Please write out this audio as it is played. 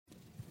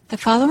The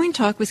following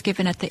talk was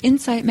given at the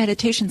Insight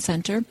Meditation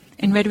Center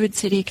in Redwood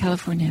City,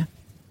 California.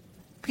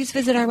 Please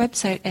visit our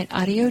website at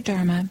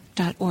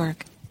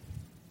audiodharma.org.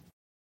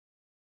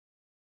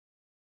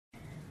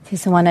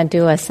 Just want to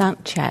do a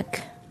sound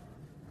check.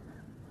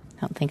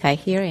 Don't think I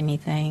hear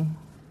anything.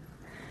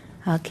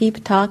 I'll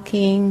keep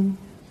talking.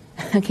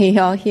 Can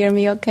you all hear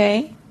me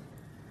okay?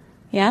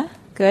 Yeah?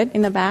 Good?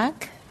 In the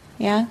back?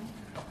 Yeah?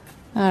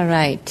 All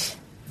right.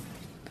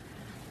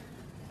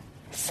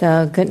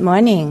 So, good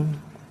morning.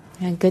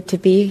 And good to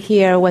be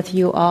here with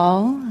you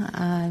all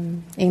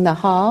in the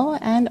hall,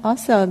 and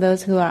also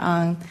those who are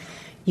on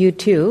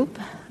YouTube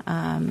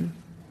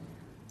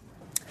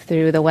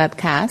through the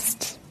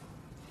webcast.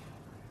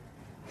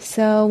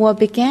 So we'll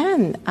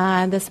begin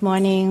this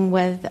morning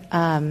with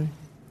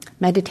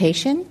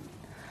meditation.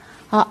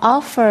 I'll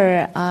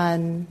offer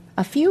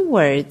a few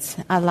words,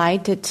 a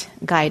light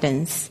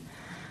guidance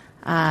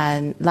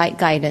in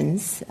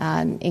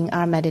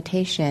our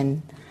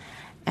meditation.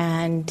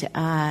 And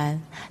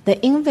the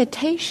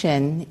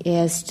invitation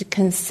is to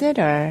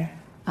consider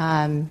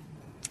the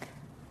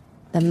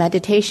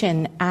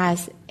meditation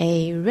as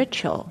a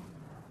ritual.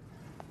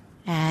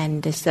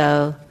 And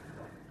so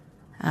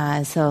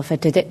for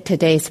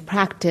today's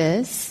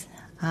practice,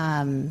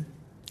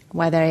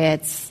 whether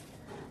it's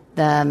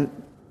the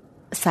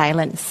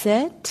silent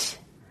sit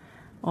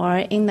or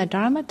in the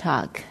Dharma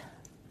talk,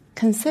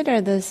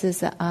 consider this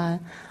as an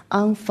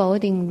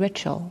unfolding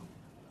ritual.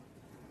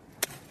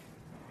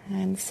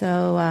 And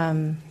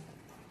so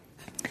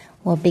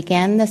we'll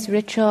begin this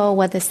ritual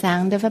with the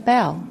sound of a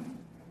bell.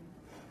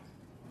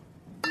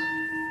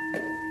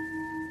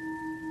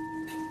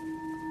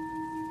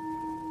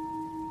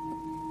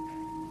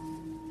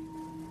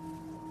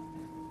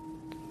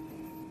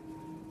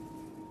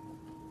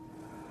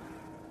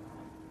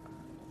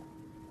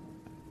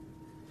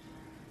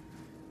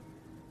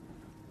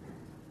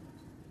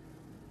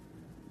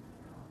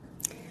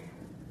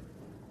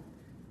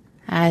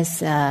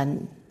 As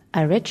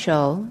a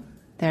ritual,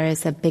 there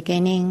is a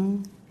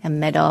beginning, a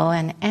middle,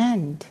 and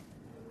end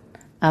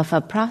of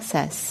a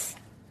process.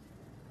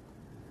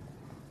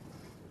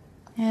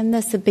 And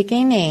this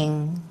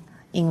beginning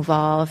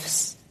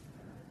involves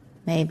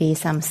maybe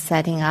some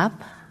setting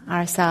up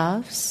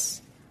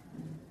ourselves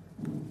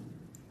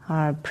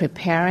or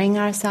preparing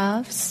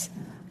ourselves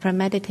for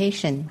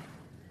meditation.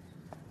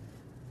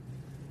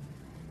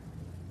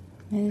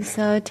 And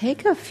so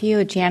take a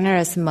few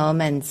generous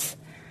moments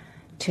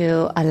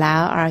to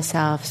allow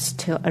ourselves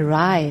to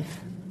arrive.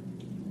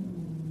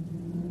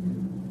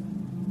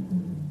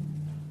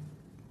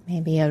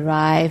 Maybe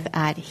arrive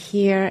at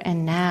here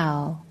and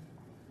now.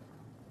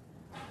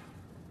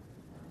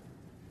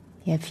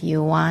 If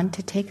you want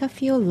to take a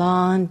few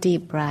long,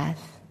 deep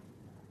breaths,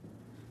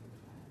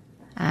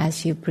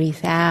 as you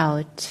breathe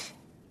out,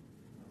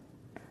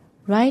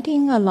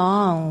 riding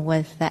along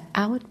with the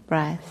out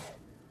breath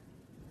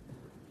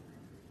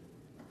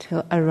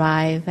to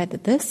arrive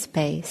at this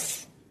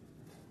space.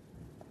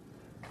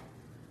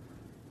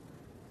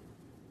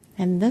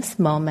 In this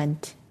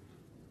moment,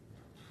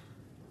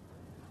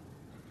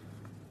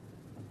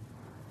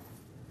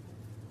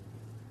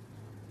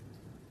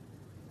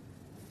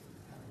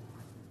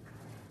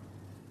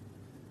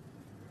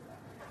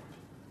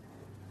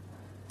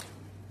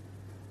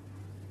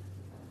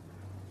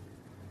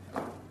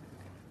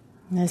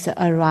 this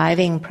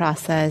arriving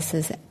process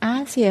is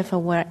as if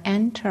we're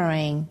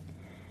entering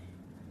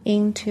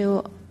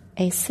into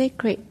a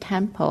sacred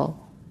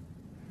temple,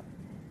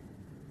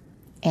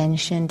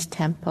 ancient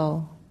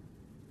temple.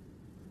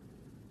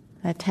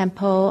 A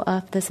temple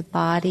of this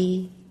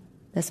body,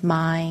 this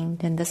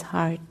mind, and this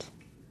heart.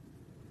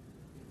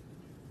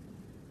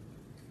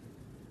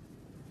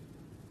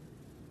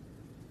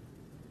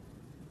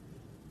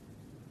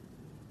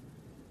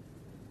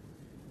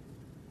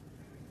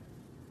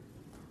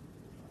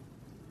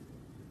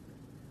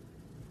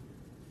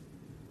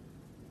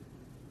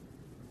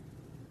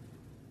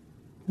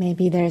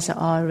 Maybe there's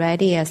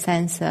already a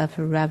sense of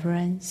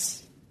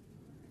reverence,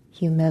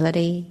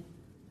 humility,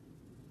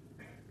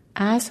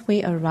 as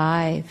we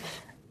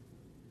arrive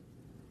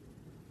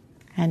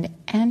and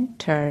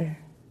enter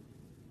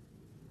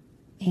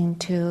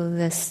into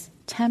this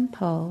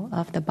temple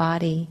of the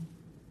body.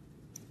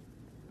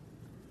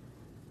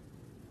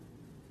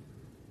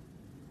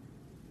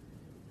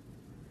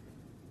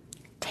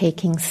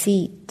 Taking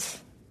seat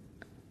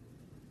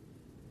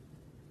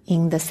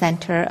in the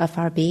center of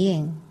our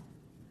being.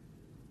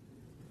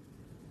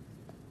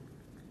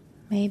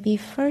 Maybe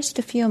first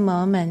a few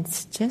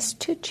moments just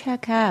to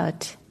check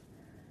out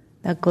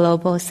the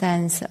global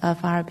sense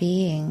of our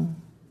being,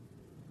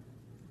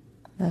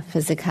 the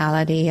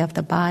physicality of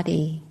the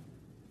body,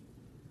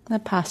 the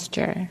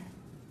posture.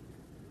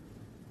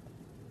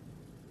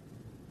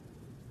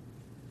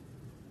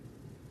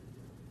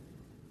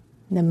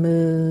 The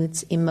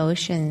moods,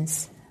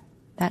 emotions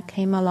that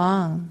came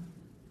along.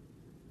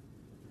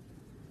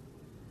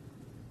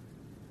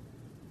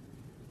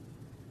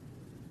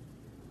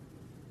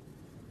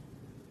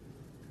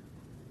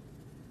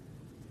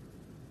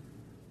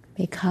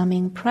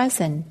 Becoming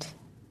present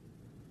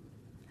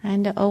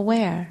and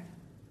aware.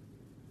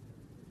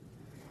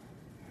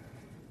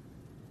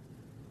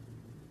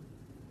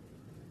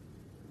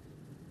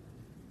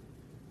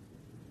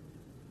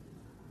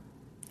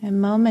 And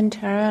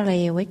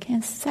momentarily we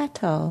can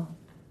settle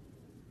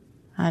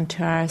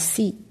onto our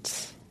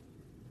seat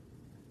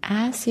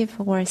as if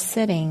we're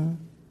sitting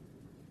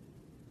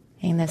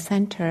in the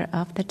center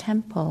of the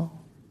temple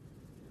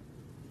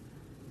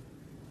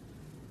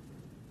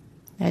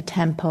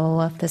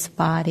of this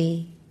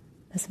body,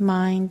 this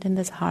mind, and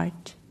this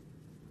heart.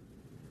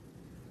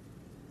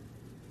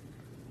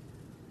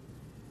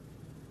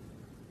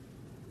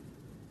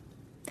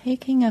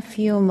 Taking a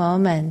few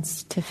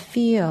moments to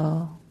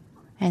feel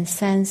and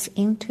sense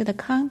into the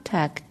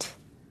contact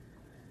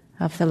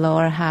of the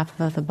lower half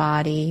of the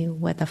body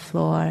with the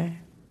floor,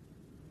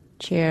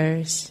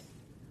 chairs.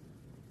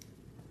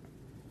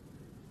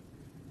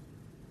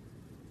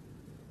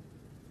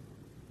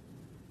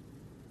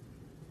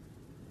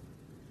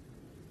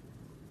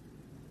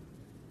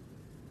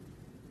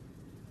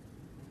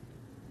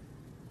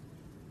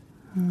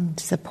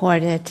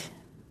 Supported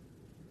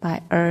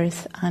by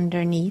earth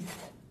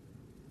underneath.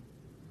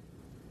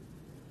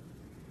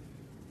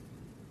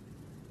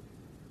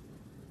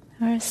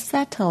 Or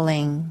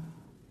settling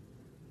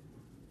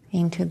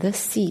into the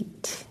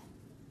seat.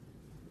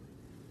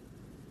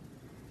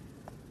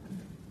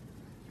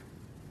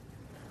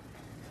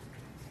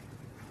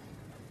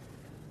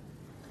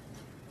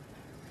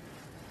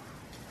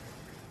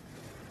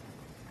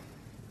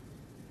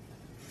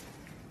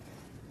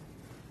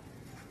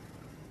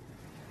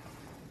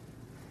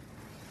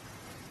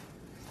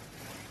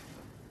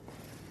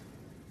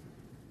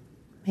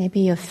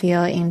 Maybe you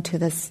feel into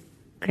this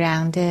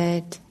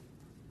grounded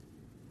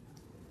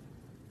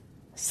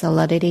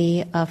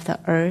solidity of the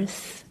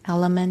earth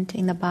element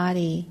in the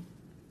body.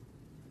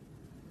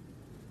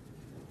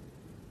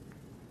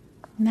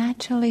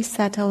 Naturally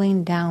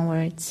settling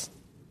downwards,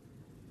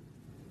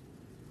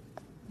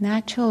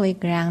 naturally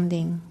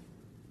grounding.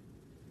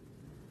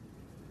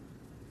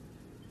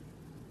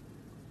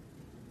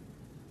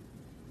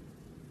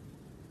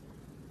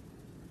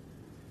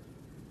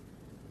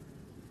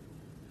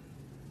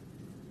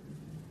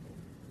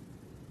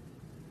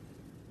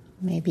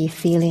 Maybe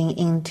feeling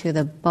into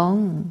the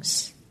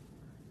bones,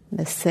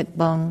 the sit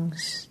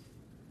bones,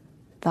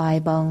 thigh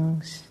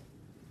bones.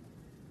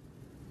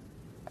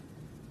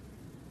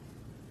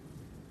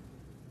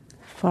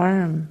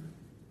 Firm,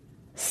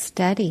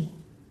 steady.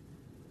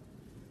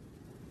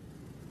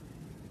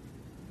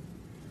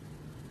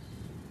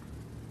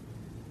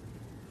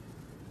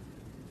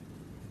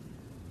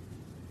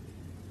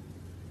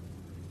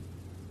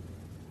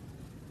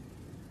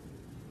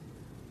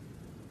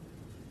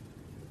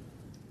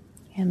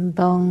 And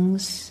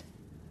bones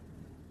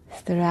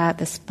throughout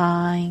the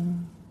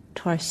spine,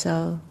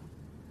 torso.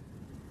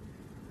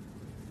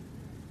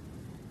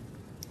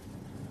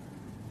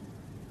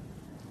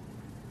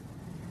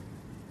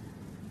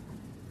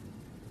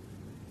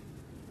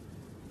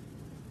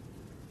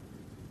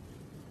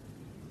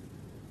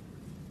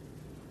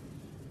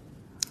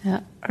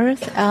 The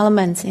earth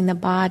elements in the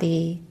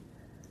body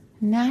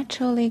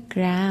naturally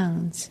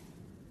grounds,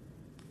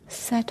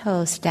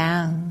 settles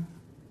down.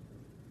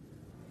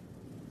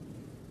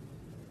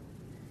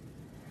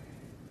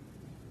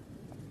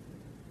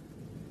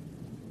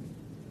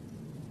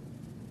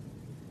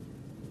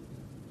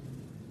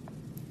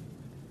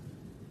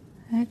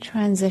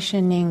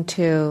 Transitioning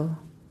to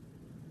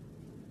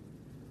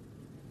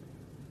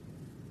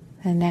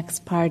the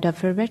next part of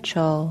the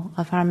ritual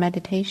of our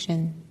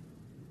meditation.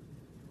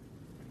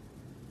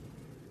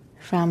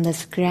 From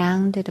this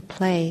grounded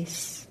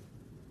place,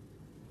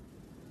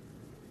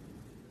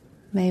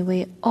 may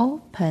we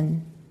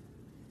open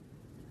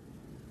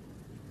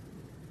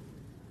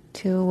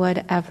to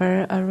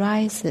whatever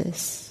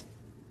arises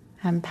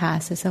and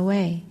passes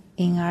away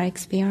in our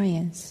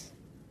experience.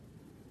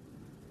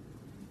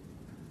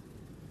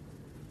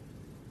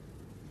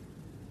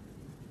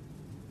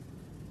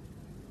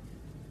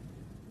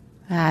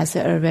 As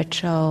a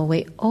ritual,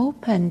 we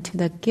open to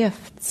the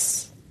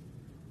gifts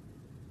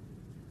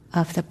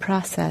of the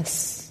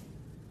process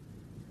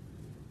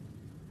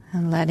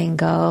and letting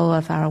go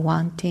of our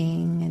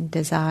wanting and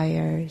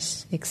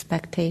desires,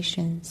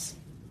 expectations.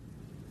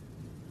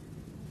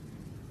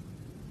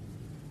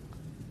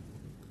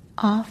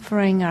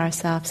 Offering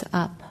ourselves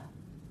up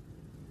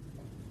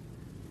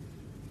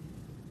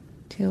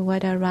to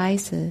what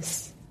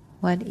arises,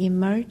 what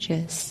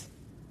emerges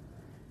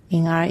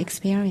in our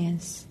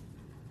experience.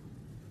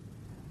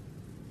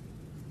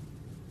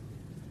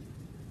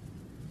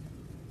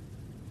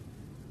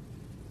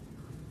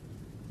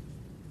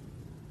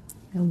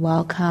 And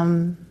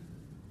welcome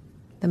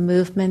the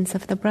movements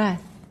of the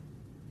breath.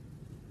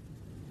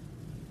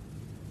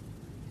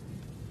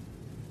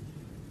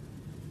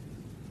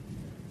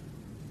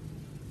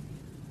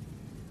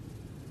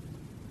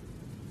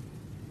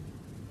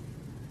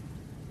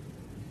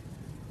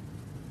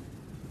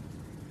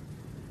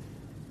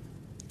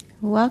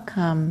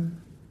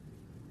 Welcome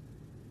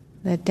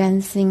the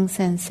dancing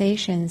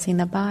sensations in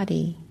the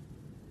body.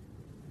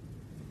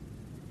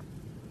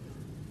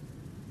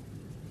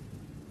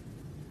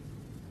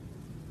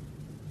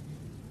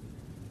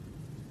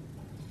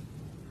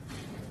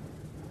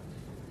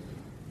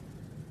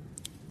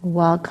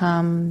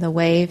 Welcome the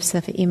waves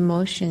of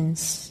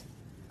emotions.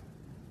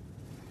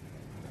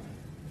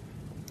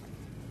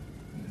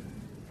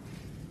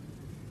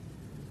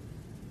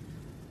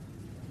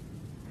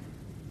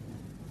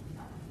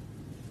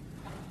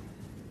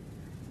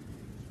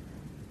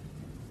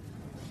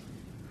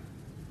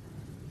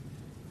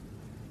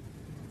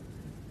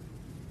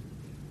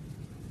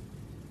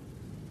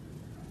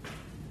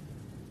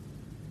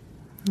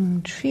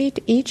 Treat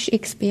each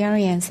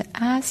experience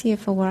as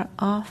if we're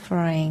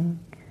offering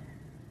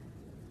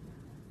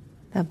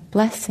the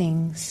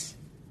blessings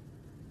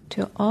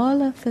to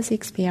all of those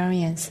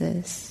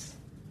experiences,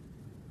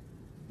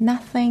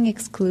 nothing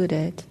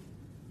excluded.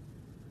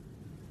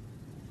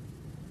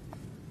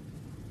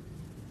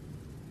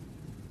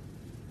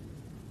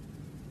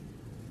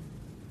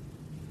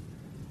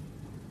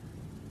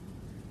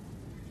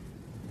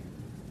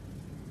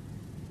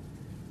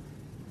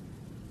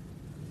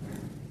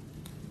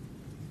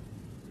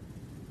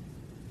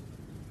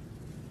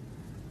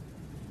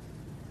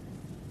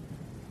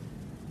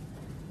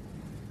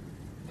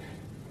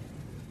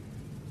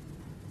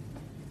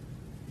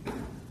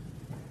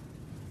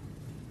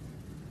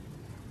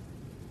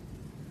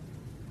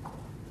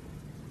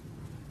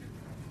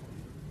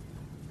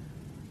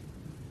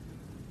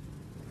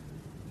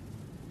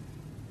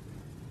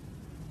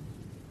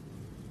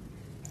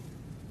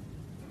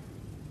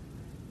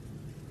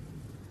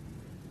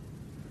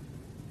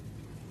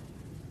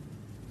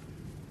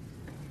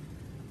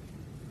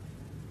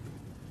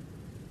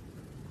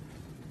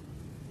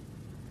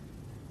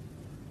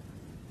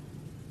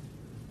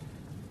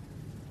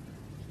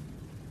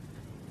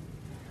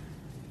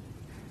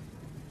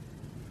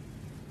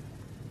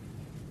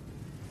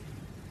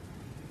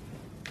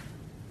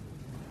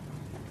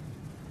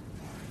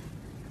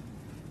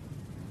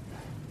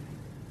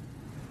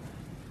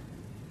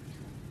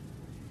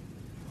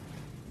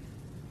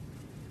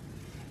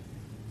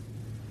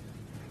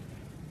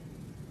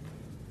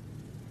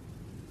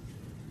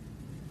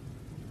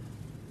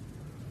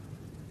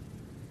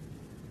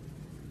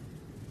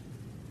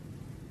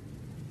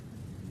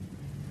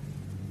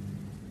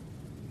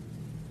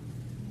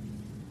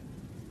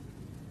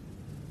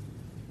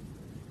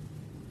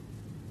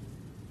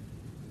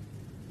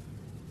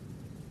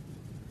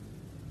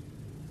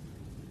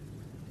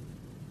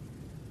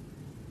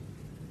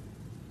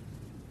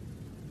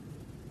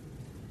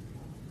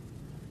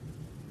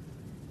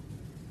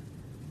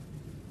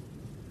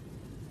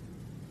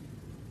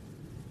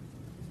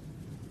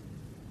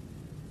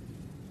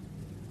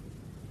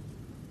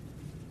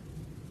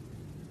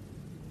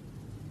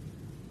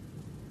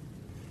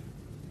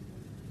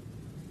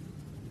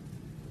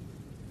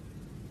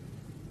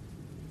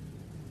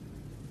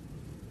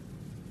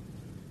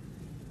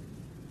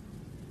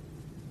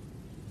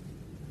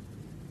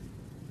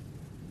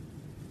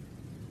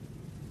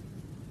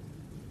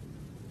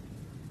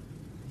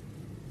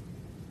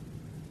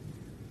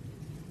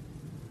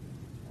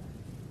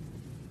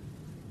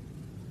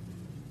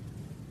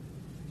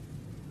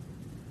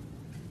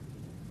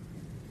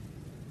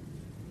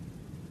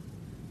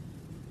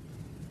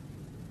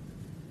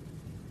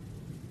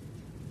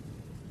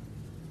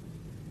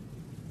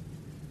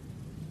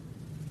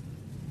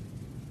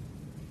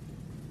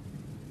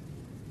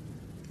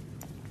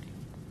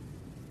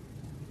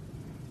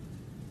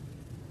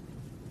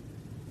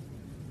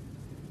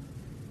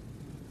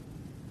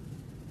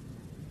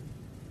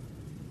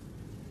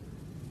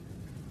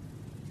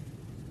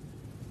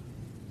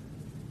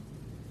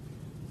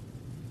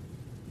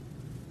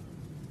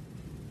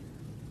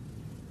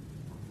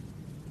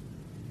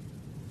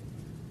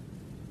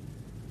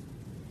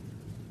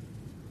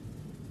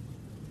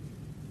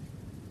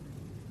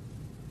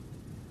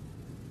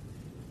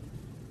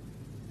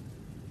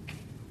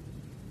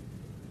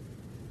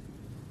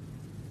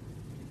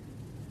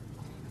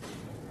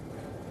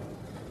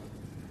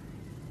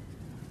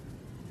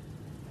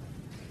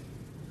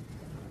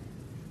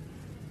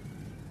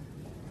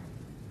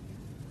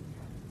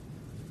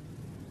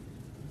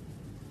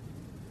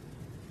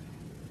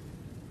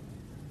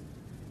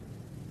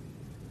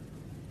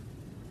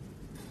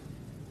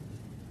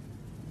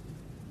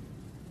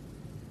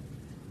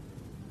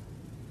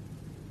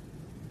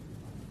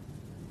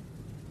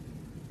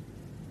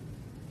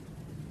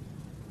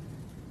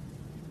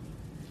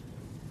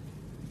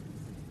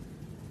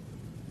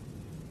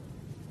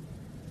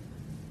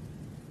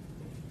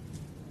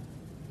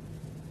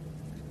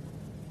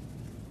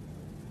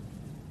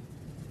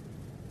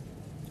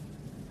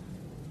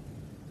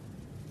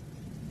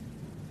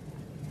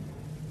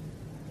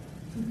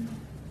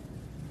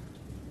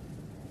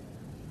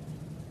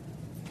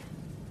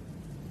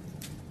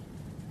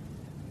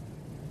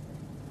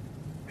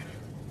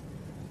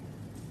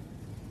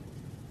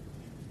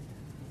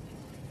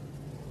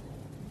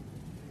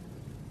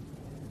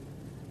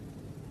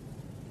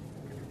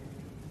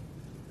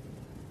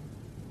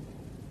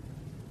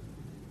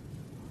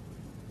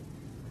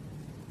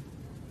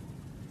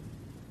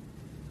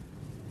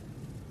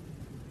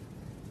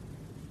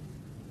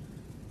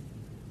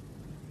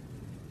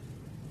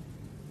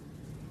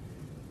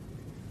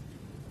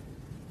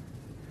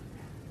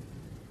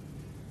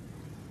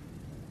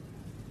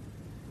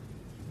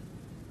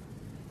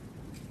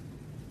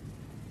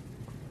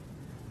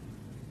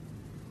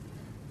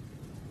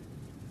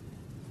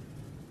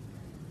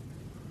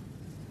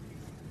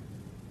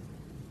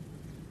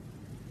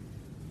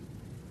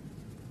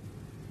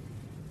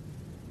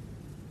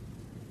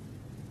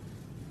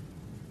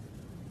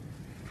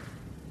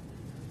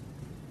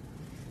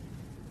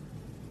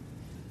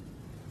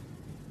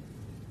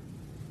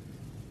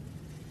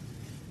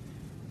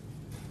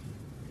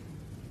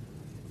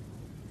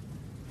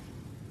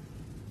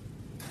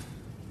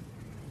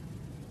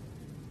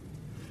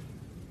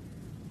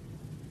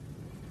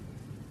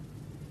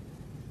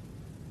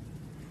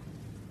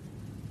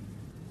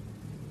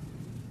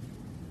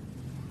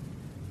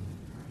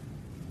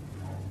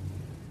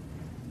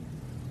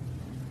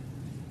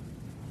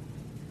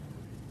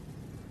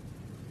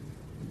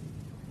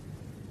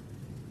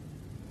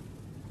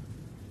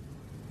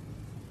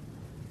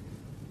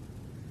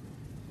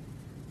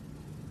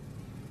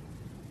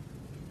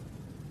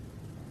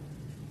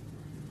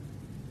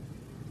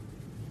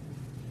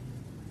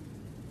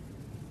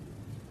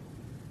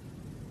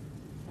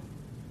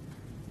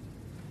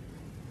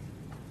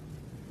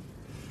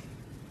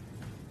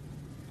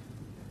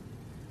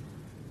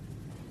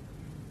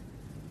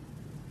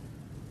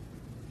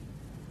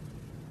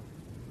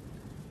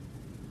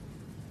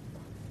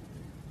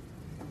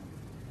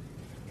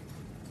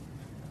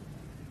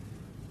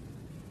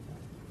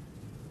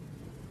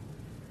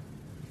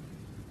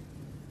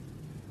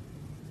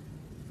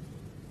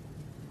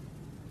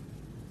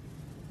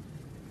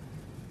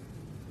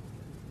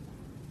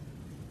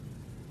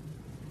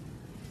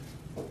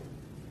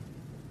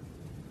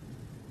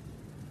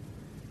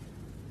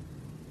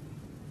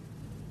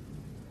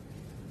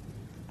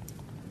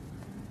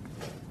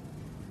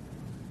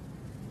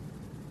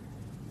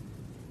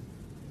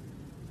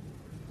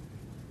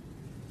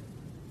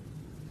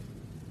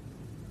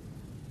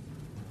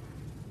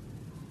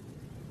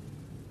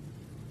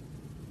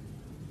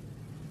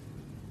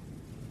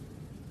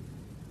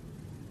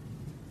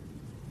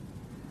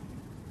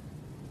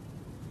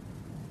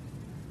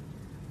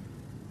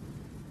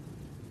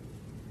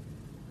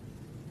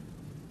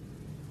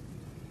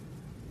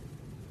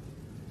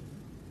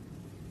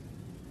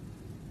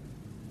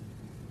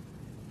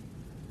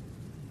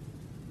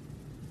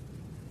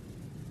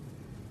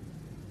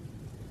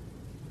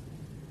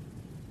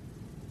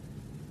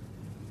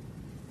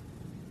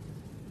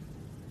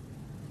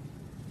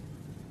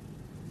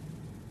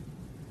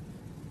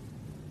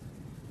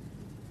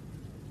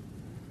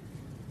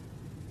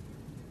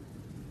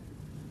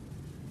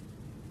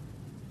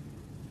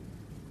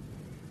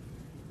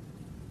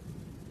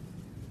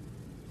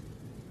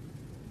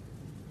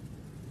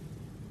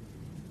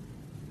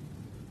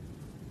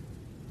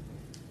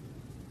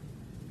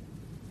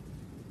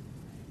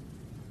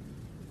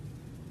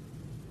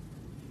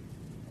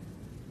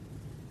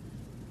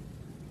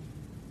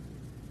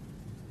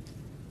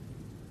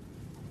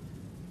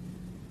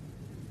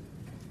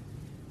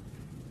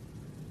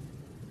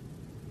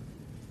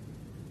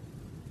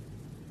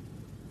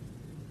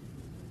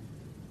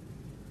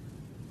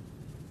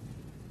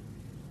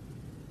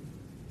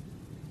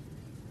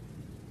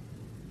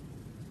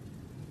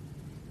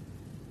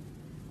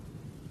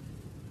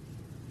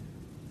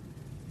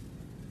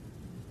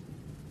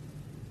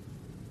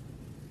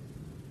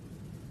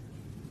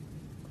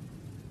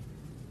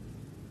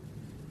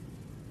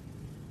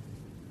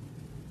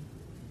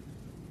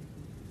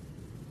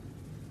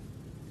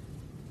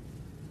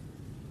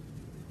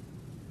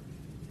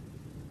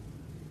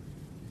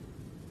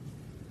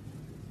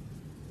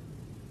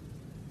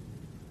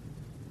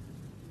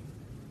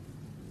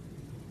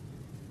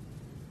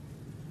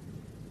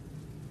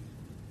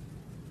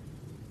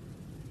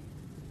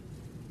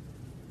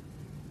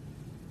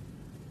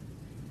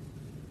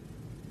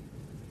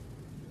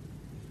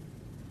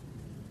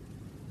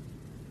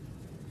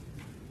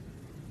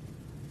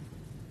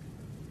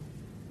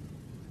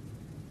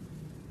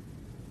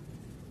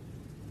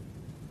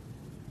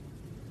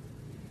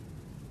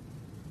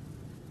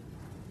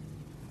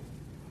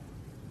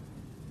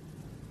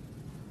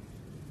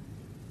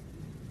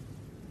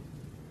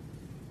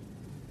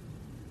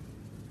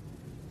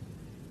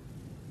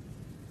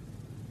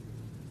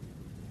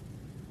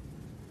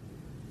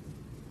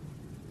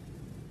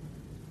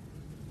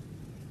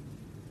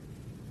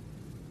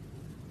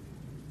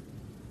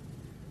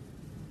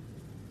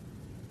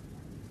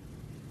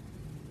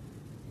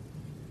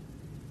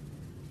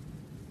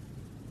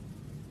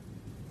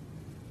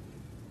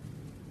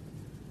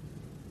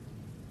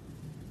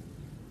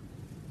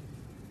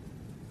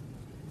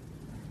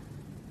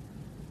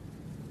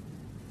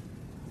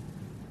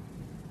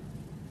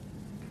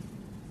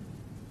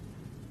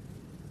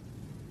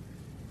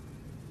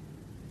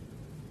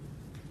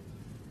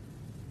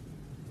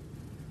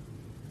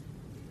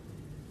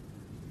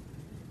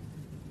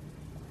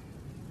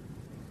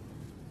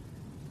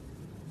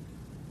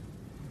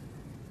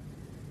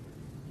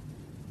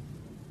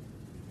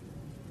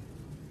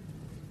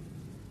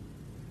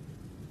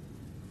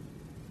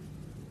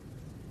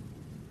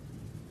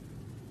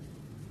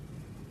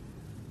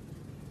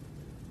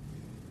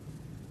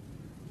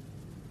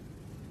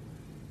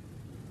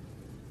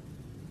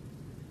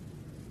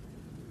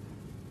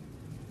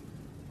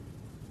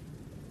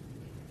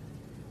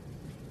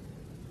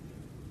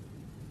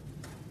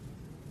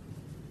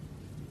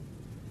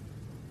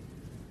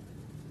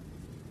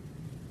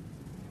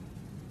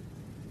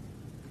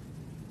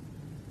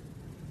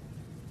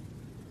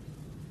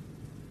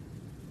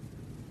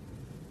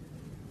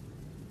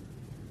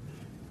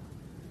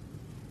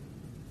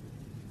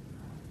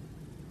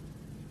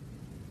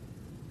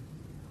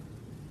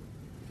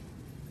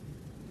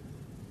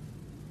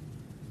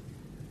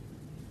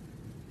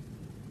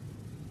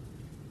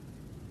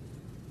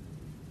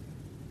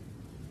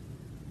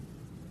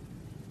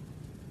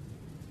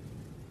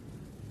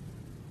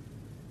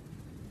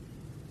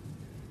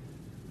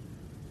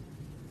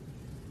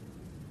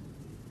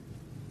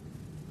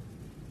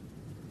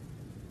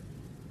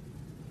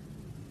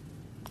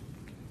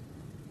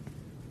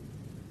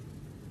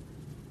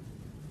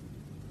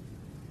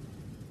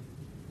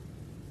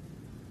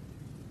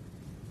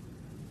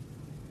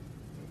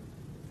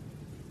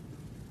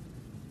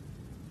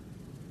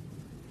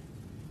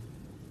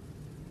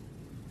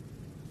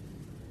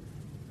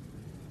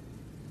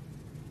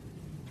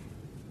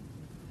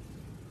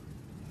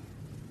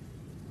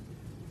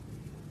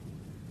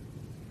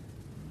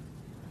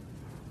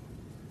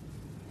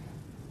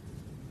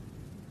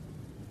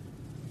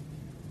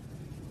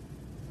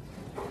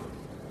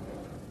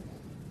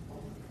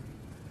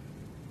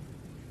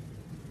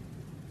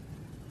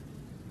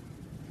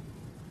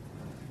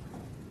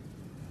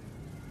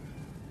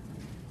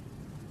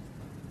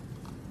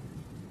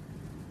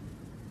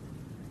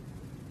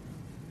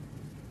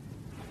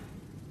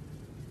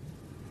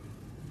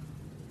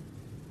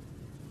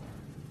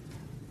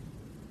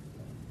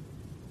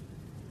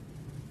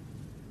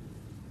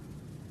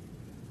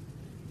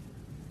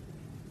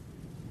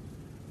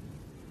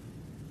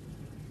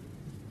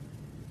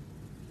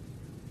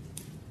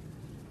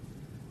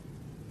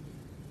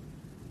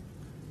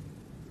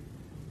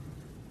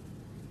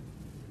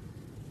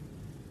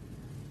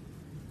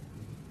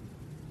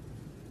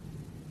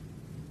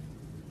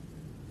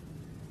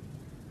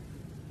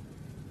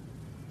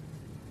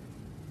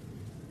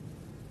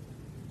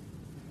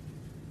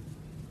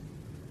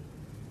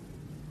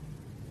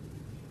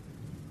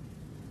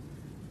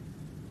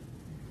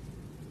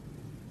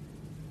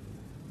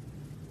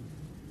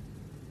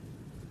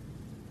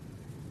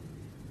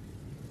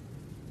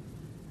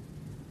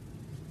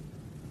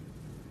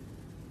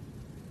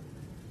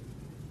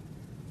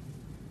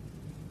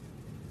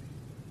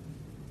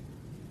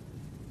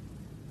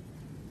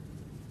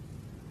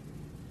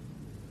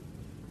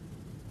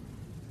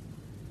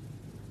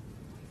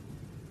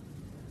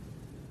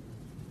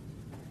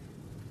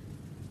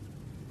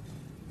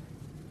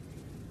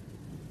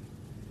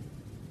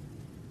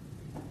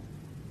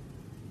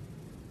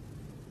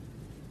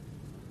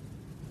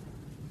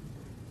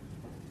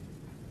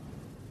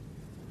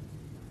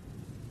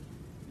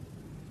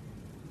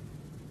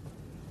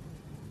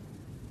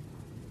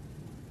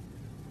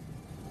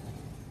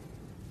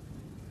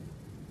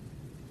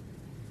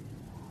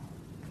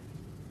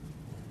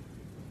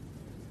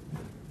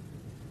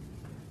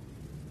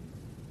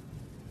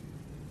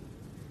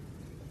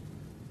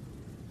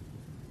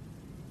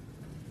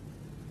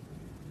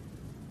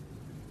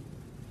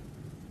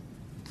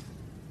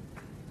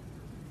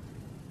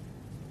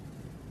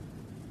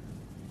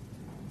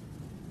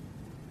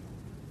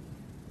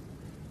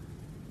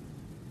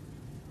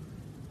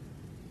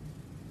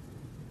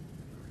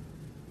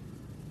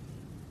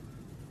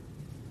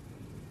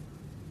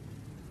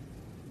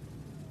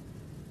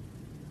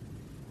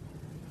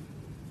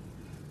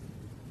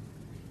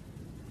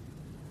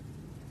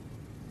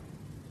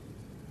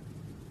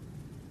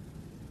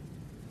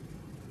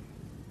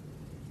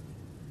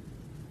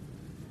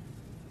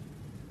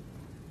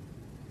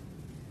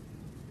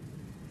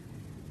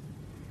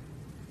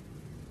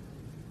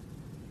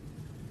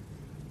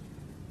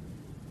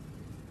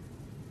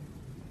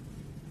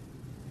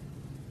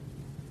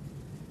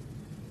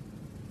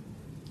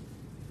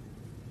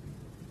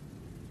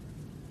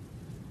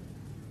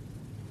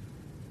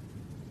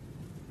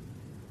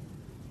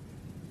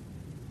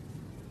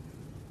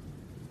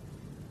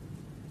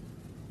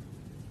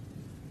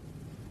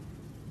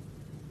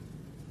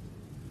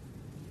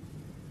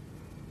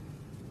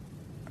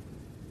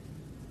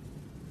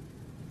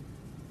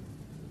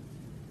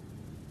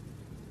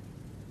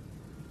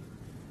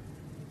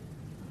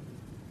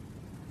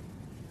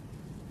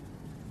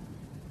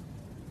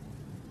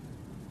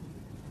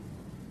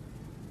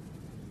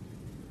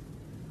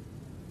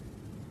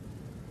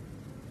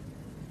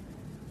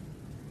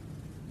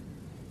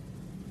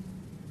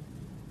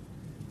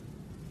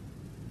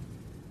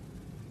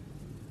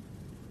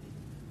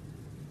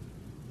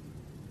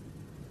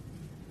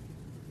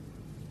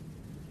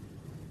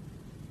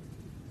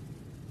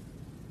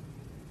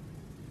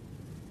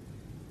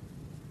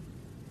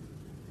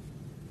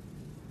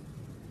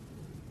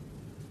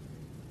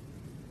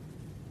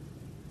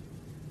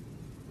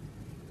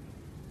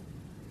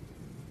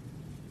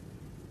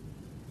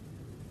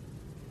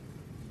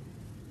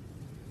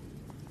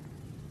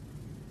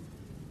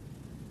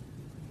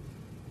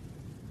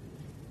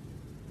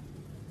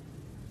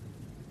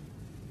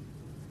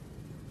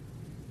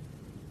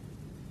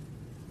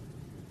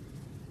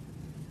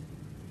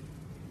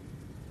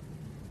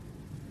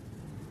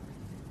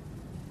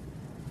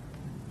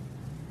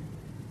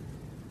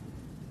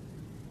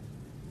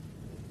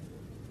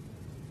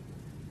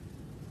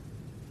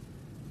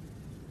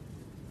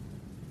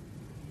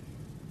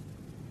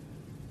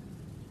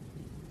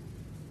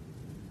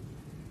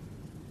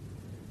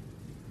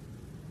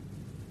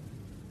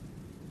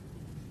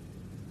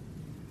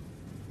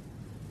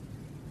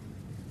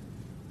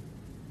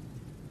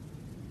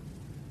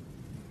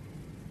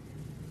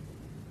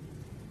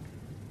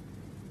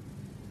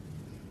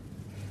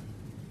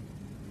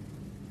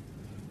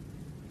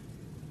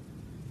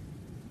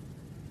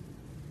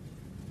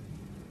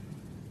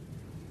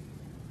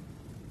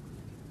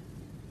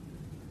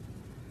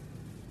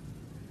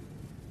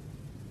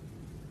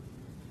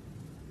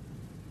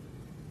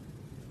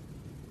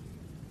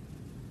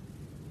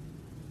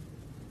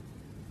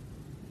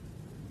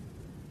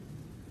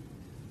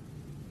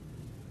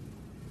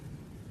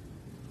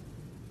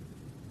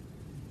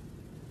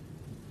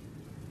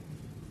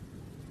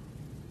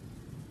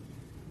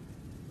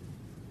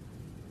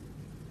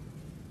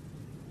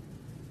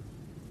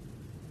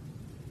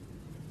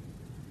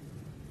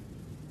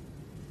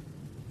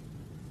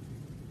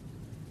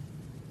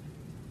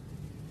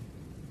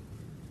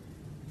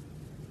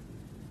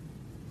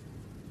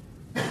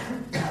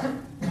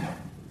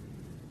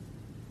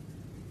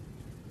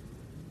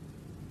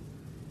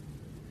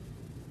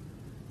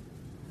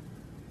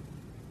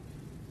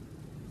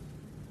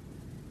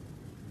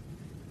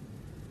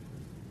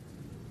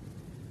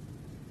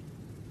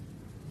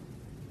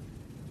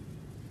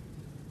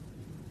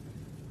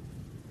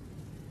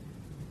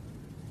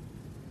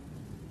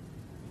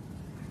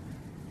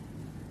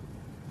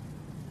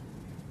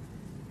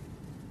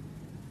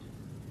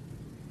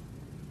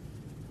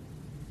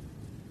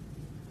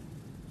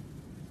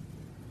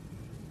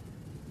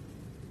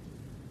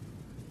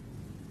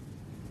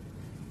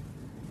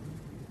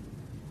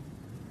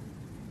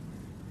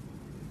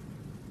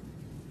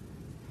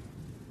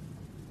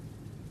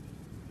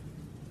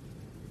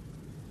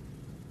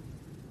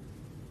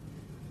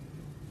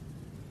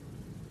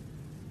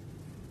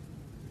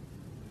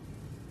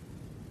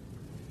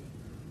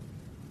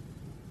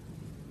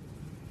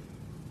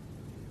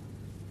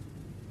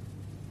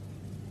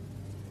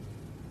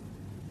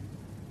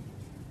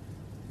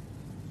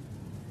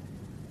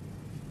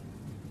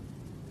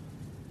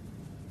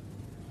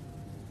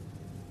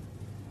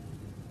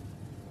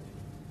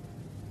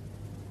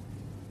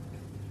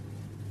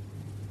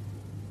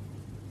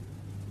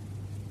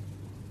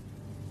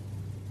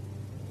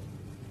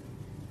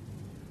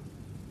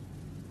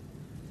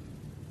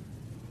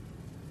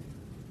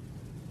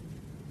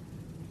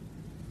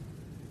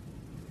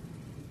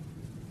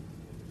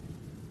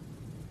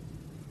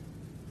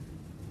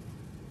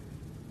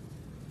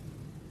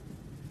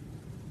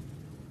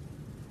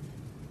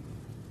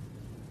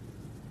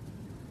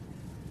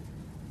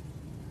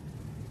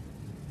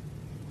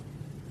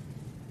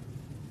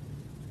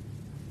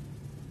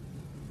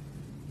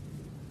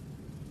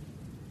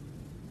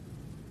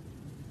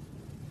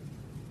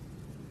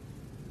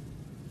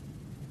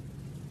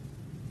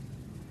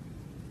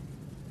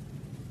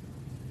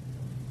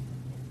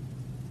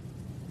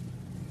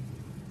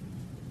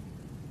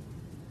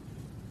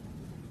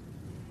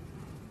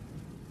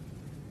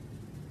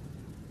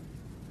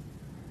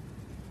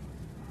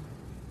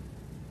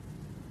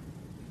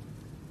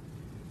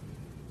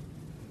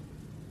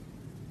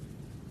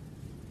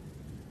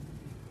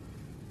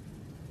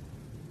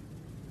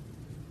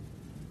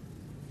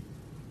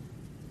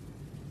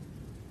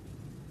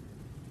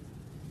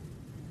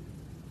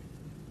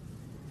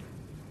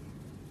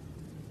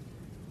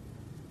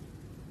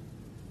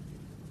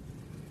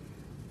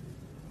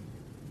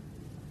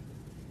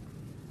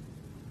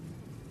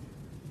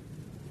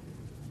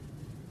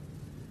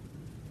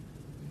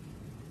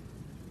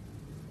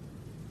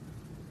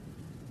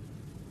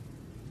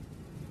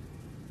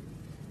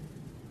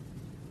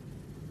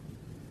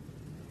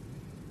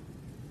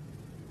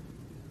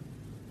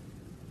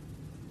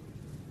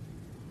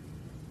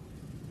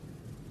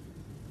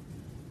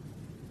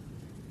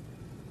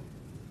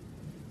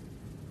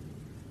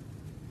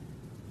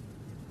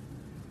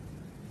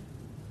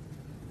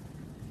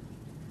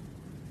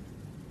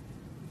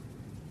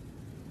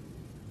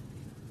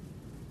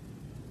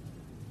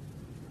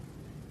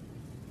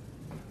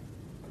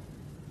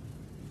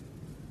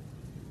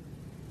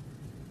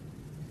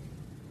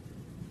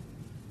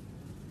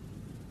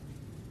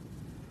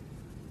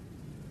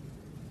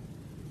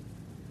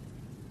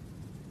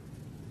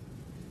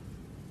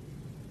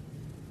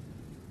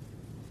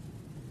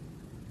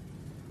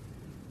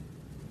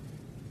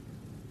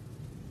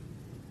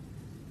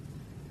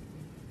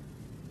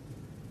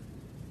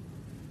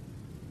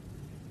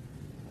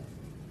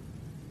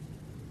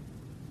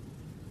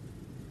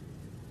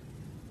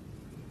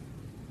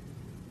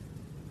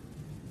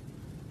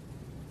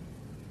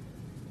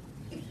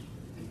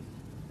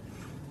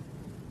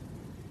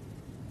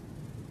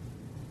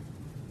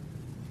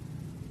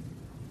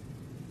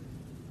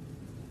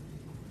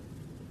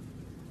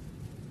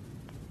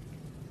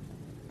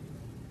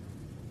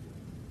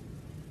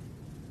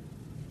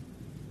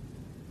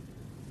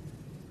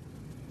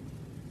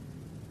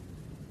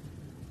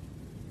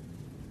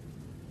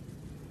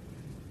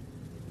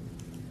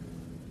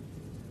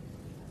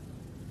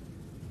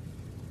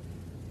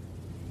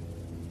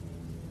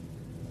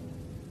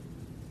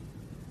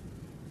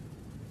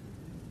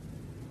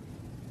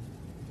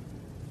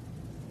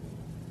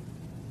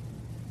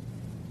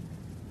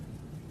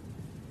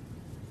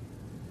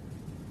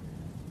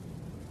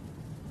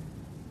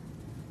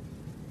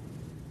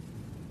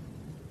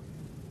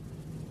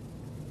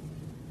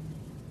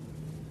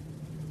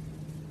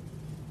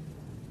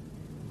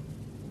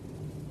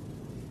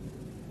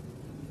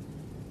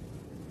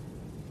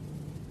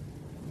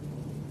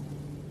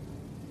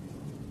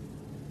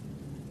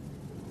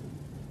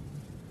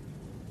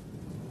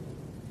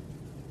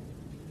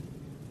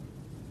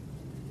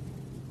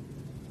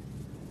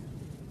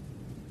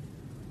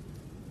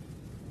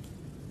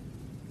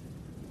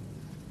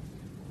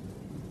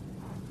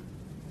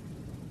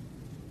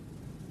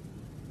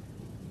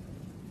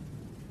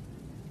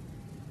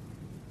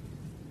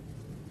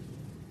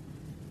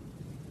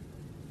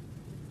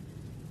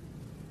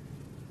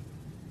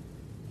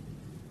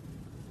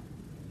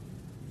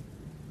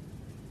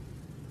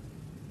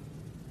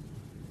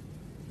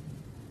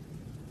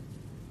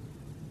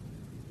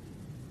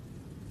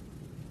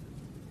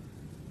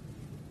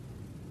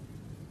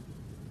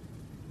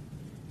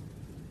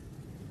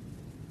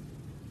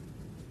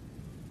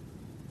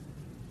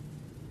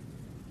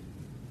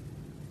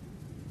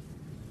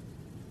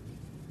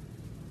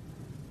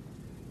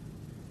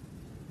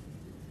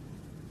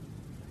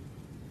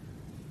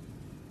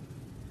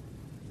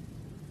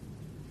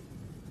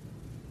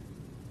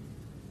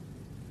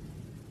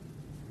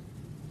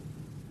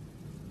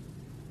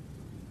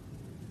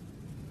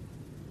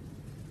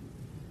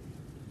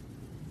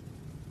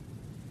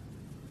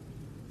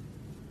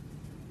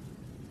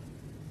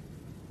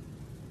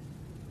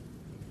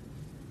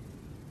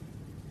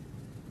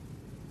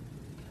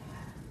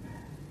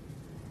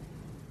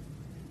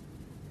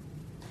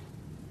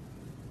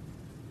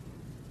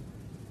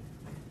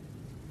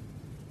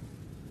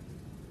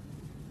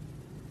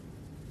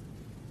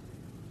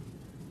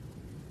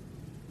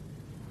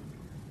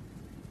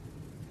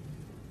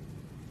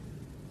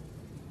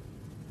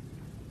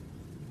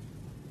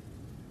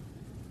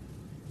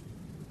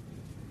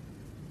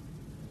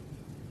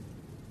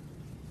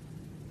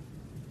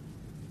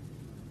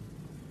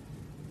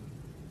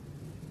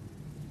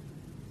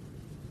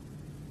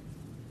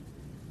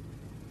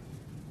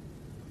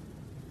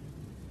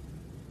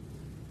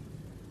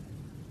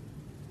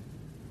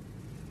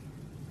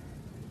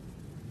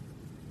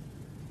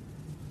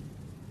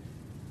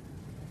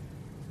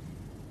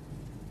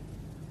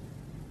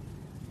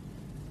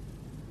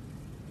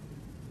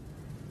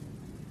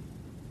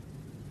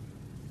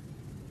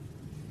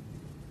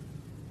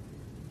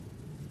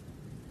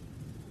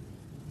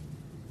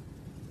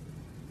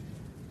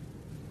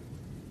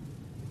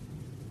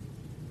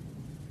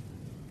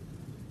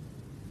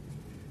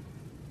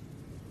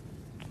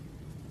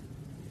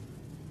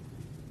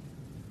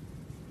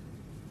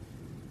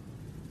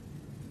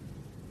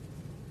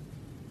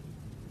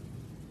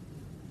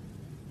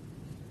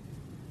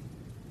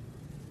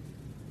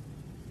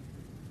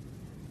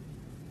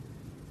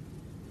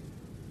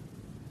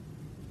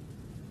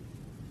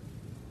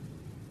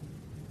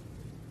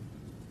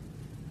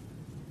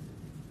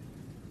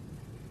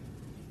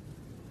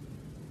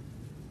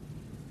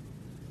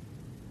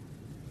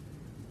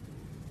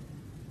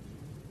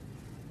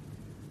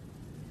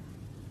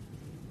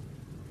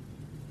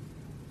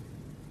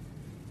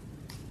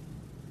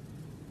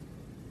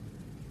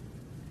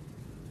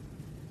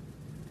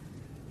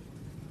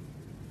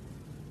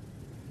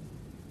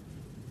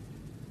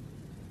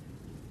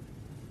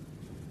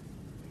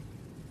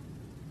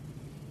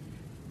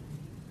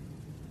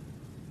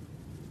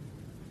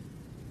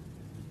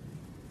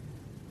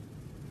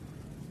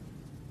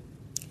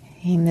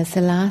 In this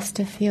last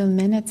few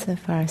minutes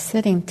of our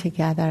sitting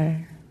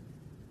together,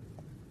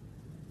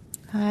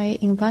 I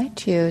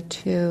invite you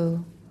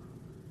to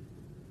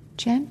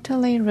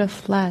gently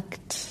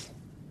reflect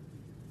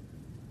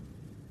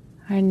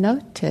or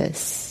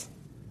notice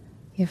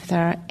if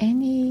there are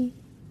any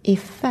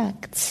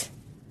effects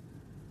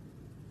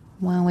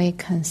when we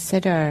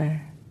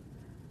consider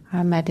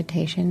our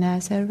meditation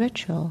as a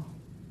ritual.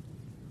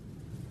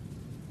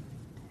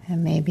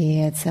 And maybe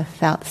it's a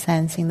felt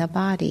sense in the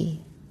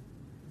body,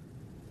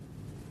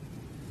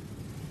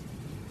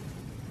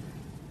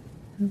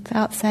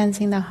 felt sense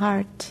in the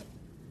heart,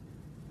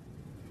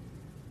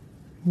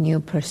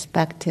 new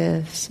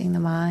perspectives in the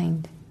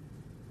mind.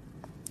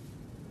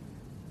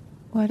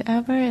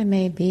 Whatever it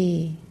may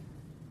be,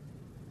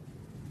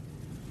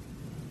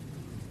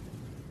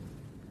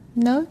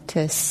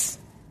 notice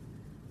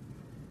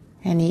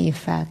any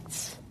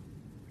effects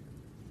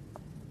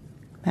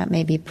that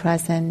may be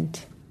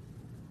present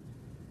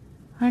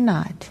or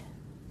not.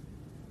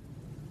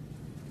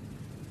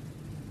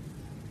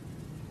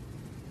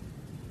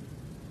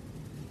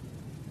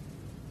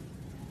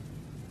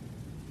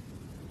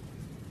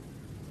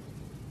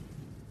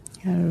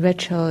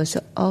 Rituals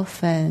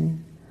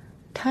often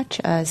touch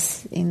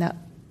us in the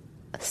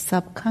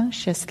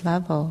subconscious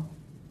level.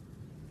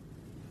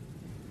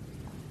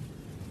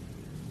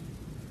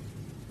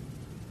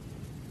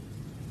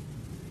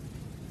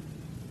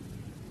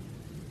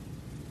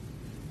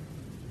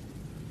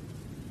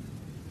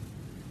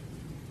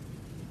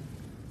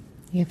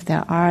 If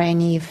there are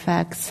any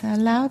effects,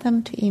 allow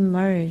them to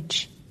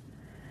emerge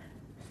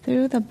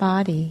through the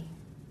body.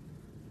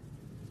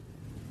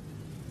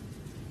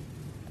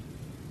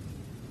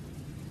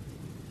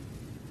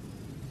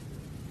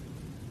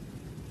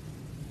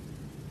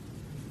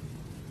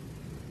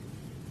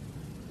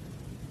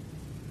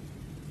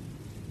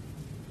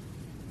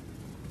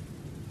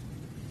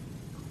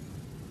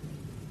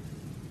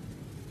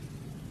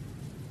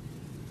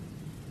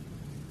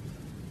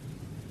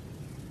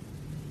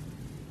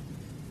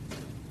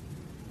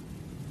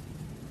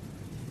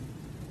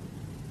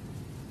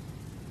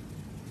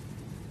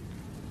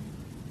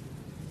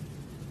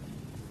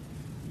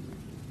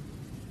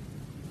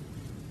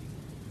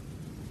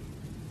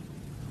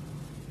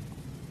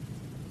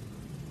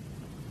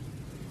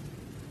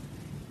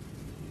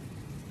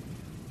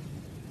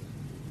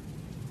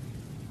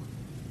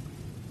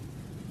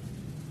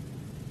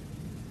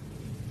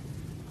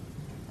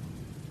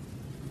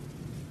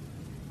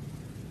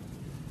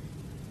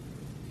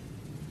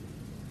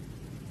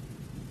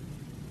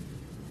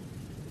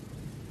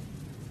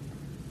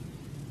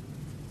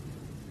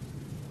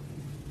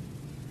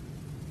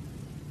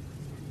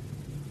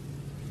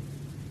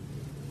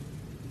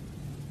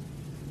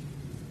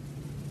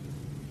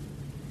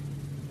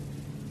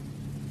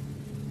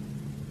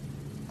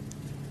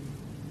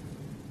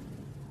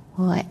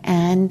 We'll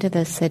end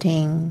the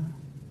sitting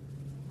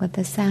with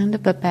the sound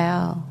of a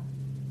bell.